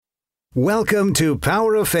Welcome to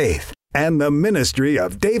Power of Faith and the ministry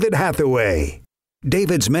of David Hathaway.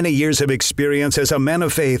 David's many years of experience as a man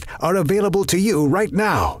of faith are available to you right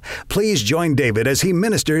now. Please join David as he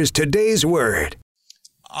ministers today's word.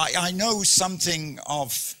 I know something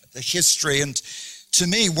of the history, and to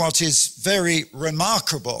me what is very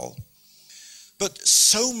remarkable, but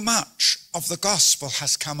so much of the gospel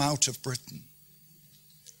has come out of Britain.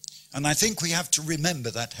 And I think we have to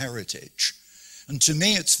remember that heritage. And to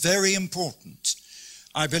me, it's very important.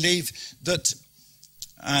 I believe that,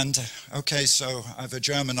 so I have a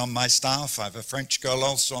German on my staff, I have a French girl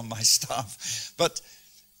also on my staff, but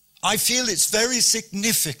I feel it's very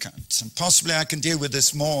significant, and possibly I can deal with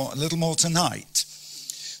this a little more tonight,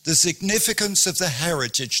 the significance of the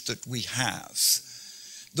heritage that we have,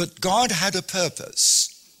 that God had a purpose.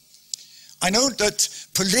 I know that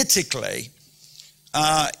politically,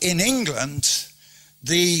 in England,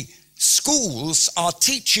 the schools are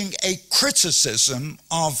teaching a criticism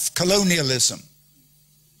of colonialism.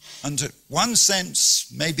 And in one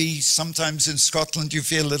sense, maybe sometimes in Scotland you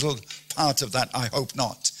feel a little part of that, I hope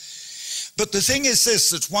not. But the thing is this,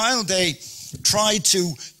 that while they try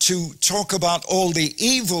to talk about all the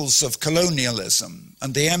evils of colonialism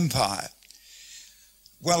and the empire,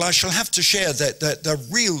 well, I shall have to share that the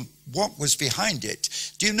real, what was behind it.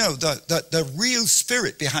 Do you know that the real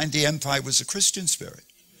spirit behind the empire was a Christian spirit?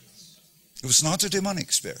 It was not a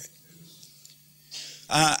demonic spirit.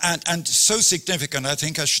 And so significant, I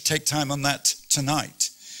think I should take time on that tonight.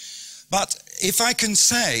 But if I can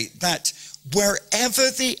say that wherever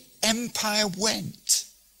the empire went,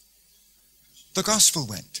 the gospel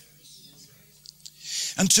went.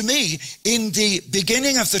 And to me, in the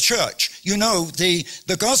beginning of the church, you know, the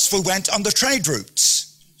gospel went on the trade routes.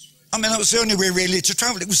 I mean, that was the only way really to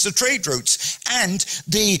travel. It was the trade routes and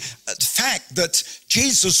the fact that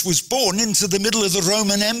Jesus was born into the middle of the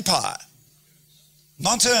Roman Empire.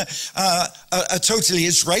 Not a totally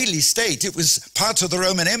Israeli state. It was part of the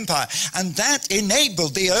Roman Empire. And that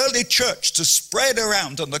enabled the early church to spread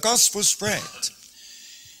around and the gospel spread.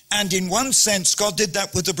 And in one sense, God did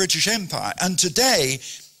that with the British Empire. And today,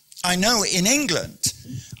 I know in England,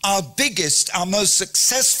 our biggest, our most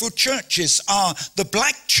successful churches are the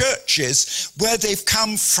black churches where they've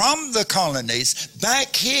come from the colonies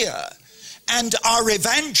back here and are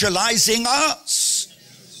evangelizing us.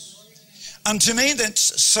 And to me,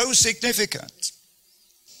 that's so significant.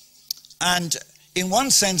 And in one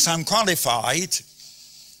sense, I'm qualified,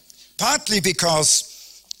 partly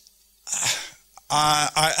because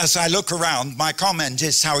as I look around, my comment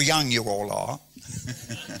is how young you all are.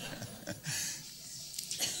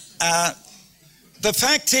 The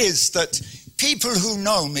fact is that people who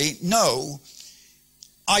know me know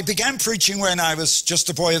I began preaching when I was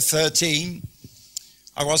just a boy of 13.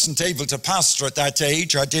 I wasn't able to pastor at that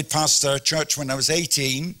age. I did pastor a church when I was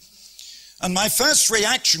 18. And my first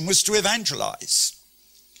reaction was to evangelize.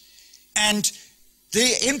 And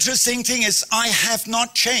the interesting thing is I have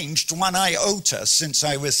not changed one iota since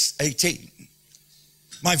I was 18.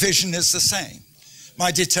 My vision is the same.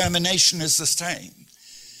 My determination is the same.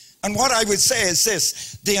 And what I would say is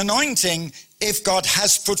this, the anointing, if God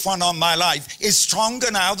has put one on my life, is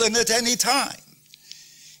stronger now than at any time.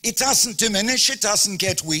 It doesn't diminish, it doesn't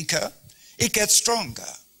get weaker, it gets stronger.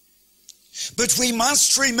 But we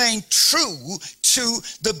must remain true to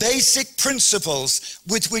the basic principles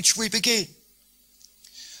with which we begin.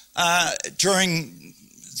 During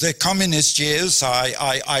the communist years,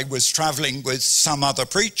 I was traveling with some other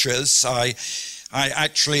preachers. I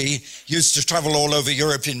actually used to travel all over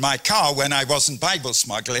Europe in my car when I wasn't Bible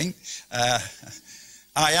smuggling.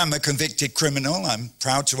 I am a convicted criminal. I'm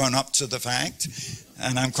proud to own up to the fact.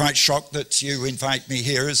 And I'm quite shocked that you invite me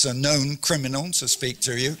here as a known criminal to speak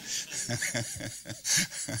to you.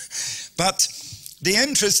 But the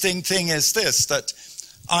interesting thing is this, that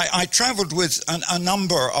I traveled with a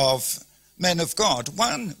number of men of God.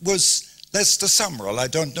 One was Lester Sumrall. I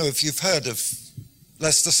don't know if you've heard of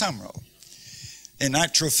Lester Sumrall. In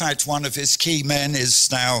actual fact, one of his key men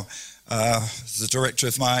is now the director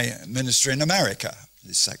of my ministry in America.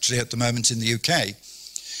 He's actually at the moment in the UK.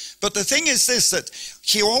 But the thing is this, that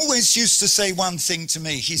he always used to say one thing to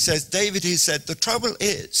me. He says, David, he said, the trouble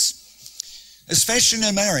is, especially in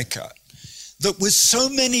America, that with so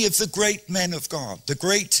many of the great men of God, the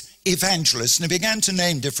great evangelists, and he began to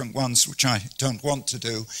name different ones, which I don't want to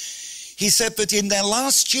do, he said, but in their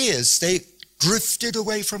last years, they drifted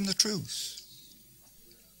away from the truth.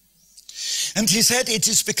 And he said, it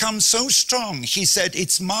has become so strong. He said,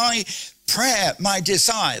 it's my prayer, my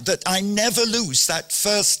desire, that I never lose that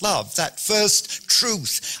first love, that first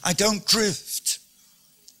truth. I don't drift.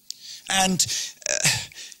 And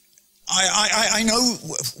I know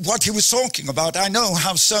what he was talking about. I know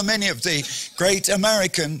how so many of the great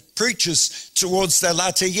American preachers towards their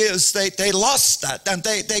latter years, they lost that and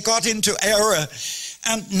they got into error.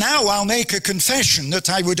 And now I'll make a confession that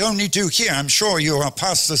I would only do here. I'm sure you are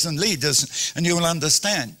pastors and leaders and you will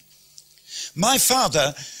understand. My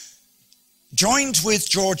father joined with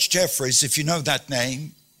George Jeffreys, if you know that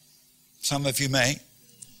name. Some of you may.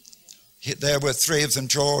 There were three of them,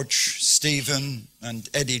 George, Stephen, and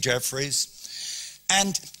Eddie Jeffreys.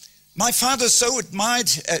 And my father so admired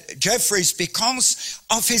Jeffreys because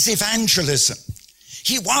of his evangelism.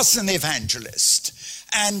 He was an evangelist,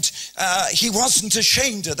 and he wasn't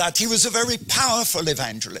ashamed of that. He was a very powerful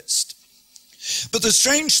evangelist. But the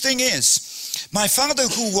strange thing is, my father,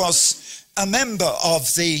 who was a member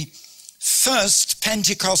of the First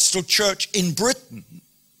Pentecostal Church in Britain,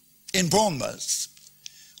 in Bournemouth,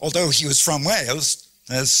 although he was from Wales,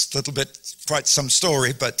 there's a little bit, quite some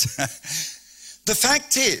story, but the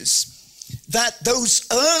fact is that those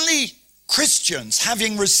early Christians,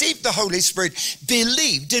 having received the Holy Spirit,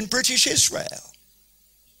 believed in British Israel.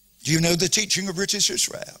 Do you know the teaching of British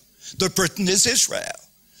Israel? That Britain is Israel.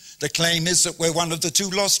 The claim is that we're one of the two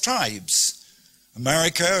lost tribes,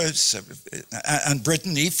 America and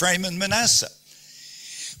Britain, Ephraim and Manasseh.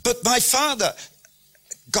 But my father,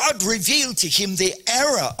 God revealed to him the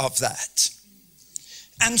error of that.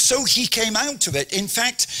 And so he came out of it. In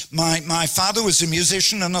fact, my father was a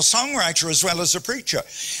musician and a songwriter as well as a preacher.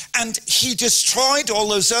 And he destroyed all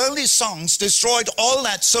those early songs, destroyed all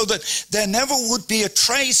that so that there never would be a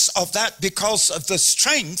trace of that because of the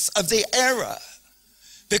strength of the error.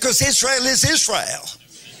 Because Israel is Israel.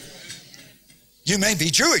 You may be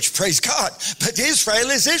Jewish, praise God, but Israel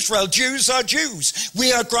is Israel. Jews are Jews.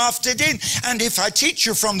 We are grafted in. And if I teach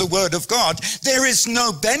you from the Word of God, there is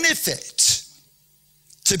no benefit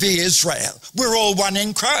to be Israel. We're all one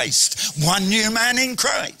in Christ, one new man in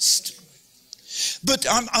Christ. But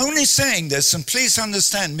I'm only saying this, and please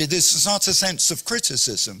understand me, this is not a sense of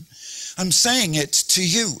criticism. I'm saying it to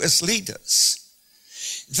you as leaders,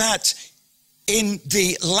 that in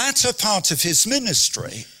the latter part of his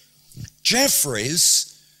ministry,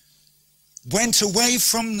 Jeffreys went away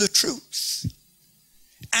from the truth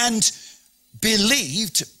and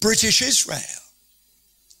believed British Israel.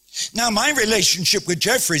 Now, my relationship with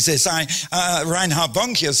Jeffreys is, Reinhard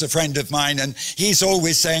Bonnke is a friend of mine, and he's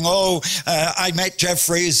always saying, I met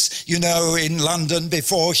Jeffreys, in London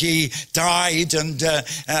before he died, and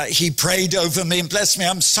he prayed over me and blessed me.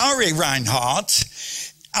 I'm sorry, Reinhard.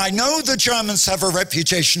 I know the Germans have a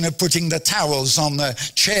reputation of putting the towels on the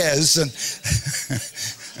chairs,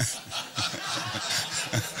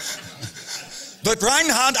 but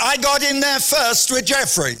Reinhard, I got in there first with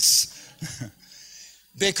Jeffreys.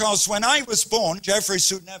 Because when I was born, Jeffreys,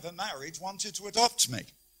 who never married, wanted to adopt me.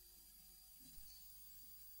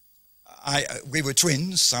 We were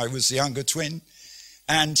twins. I was the younger twin.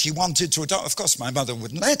 And he wanted to adopt. Of course, my mother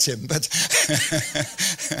wouldn't let him. But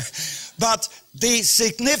the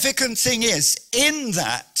significant thing is, in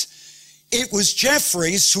that, it was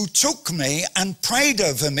Jeffreys who took me and prayed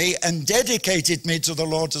over me and dedicated me to the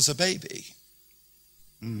Lord as a baby.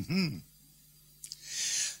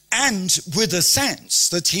 And with a sense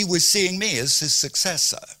that he was seeing me as his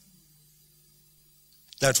successor.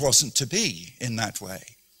 That wasn't to be in that way.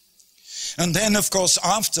 And then, of course,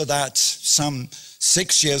 after that, some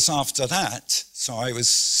 6 years after that, so I was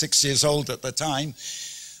 6 years old at the time,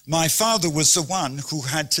 my father was the one who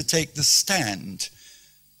had to take the stand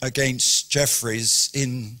against Jeffreys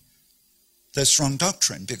in their strong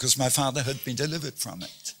doctrine, because my father had been delivered from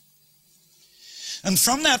it. And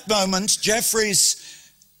from that moment, Jeffreys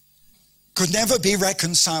could never be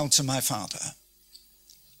reconciled to my father.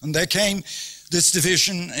 And there came this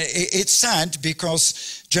division. It's sad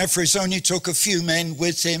because Jeffreys only took a few men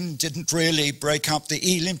with him, didn't really break up the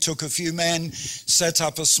Elim, took a few men, set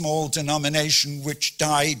up a small denomination which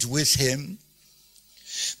died with him.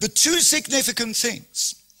 But two significant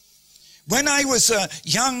things. When I was a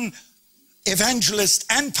young evangelist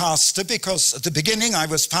and pastor, because at the beginning I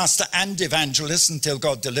was pastor and evangelist until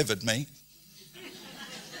God delivered me,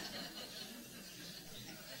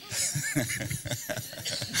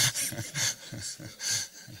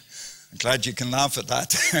 I'm glad you can laugh at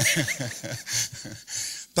that.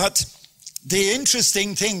 But the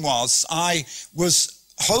interesting thing was, I was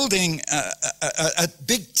holding a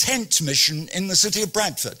big tent mission in the city of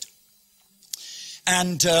Bradford.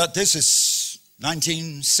 And this is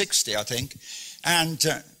 1960, I think. And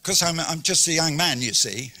because I'm just a young man, you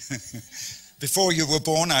see. Before you were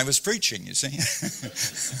born, I was preaching, you see.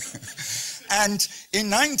 And in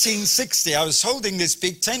 1960, I was holding this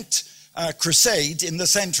big tent crusade in the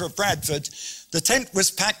centre of Bradford, the tent was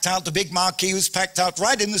packed out, the big marquee was packed out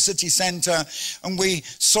right in the city centre, and we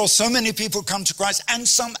saw so many people come to Christ and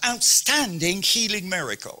some outstanding healing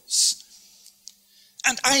miracles.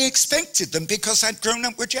 And I expected them because I'd grown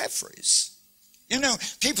up with Jeffreys. You know,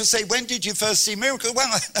 people say, when did you first see miracles? Well,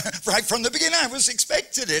 right from the beginning, I was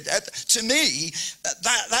expecting it. To me,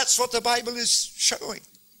 that's what the Bible is showing,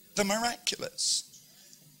 the miraculous.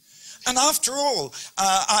 And after all,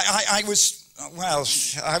 I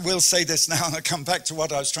will say this now and I'll come back to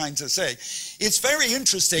what I was trying to say. It's very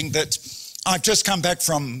interesting that I've just come back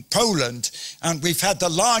from Poland and we've had the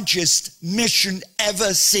largest mission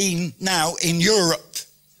ever seen now in Europe.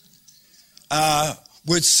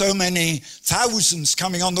 With so many thousands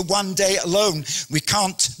coming on the one day alone. We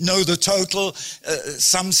can't know the total.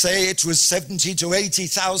 Some say it was 70 to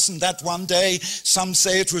 80,000 that one day. Some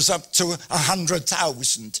say it was up to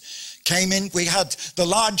 100,000. Came in, we had the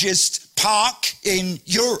largest park in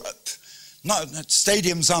Europe. No,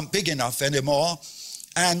 stadiums aren't big enough anymore.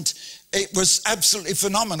 And it was absolutely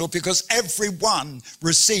phenomenal because everyone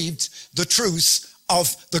received the truth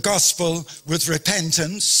of the gospel with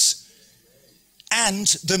repentance. And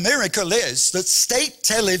the miracle is that state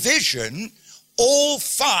television, all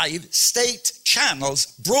 5 state channels,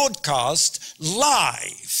 broadcast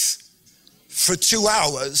live for 2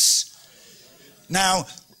 hours. Now,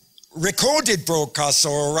 recorded broadcasts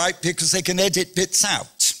are all right because they can edit bits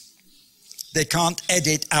out. They can't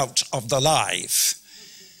edit out of the live.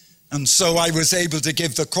 And so I was able to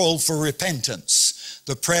give the call for repentance,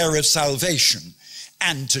 the prayer of salvation,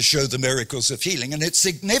 and to show the miracles of healing. And it's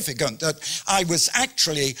significant that I was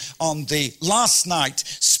actually on the last night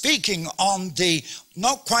speaking on the,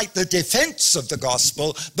 not quite the defense of the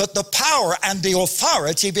gospel, but the power and the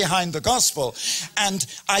authority behind the gospel. And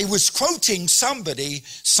I was quoting somebody,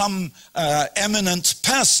 some eminent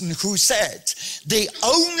person who said, the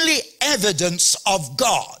only evidence of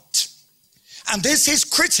God, and this is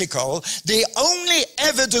critical, the only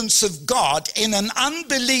evidence of God in an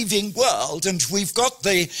unbelieving world, and we've got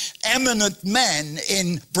the eminent men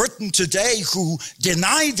in Britain today who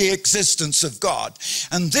deny the existence of God.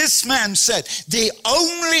 And this man said, the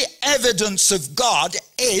only evidence of God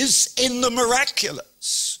is in the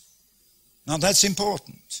miraculous. Now that's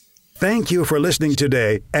important. Thank you for listening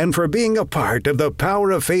today and for being a part of the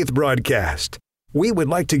Power of Faith broadcast. We would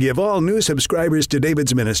like to give all new subscribers to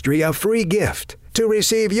David's ministry a free gift. To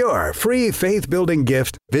receive your free faith-building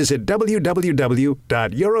gift, visit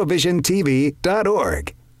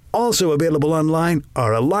www.eurovisiontv.org. Also available online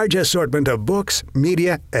are a large assortment of books,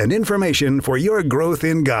 media, and information for your growth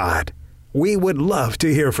in God. We would love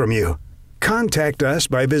to hear from you. Contact us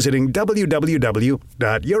by visiting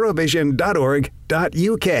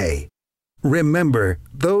www.eurovision.org.uk. Remember,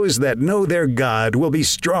 those that know their God will be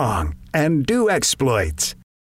strong and do exploits.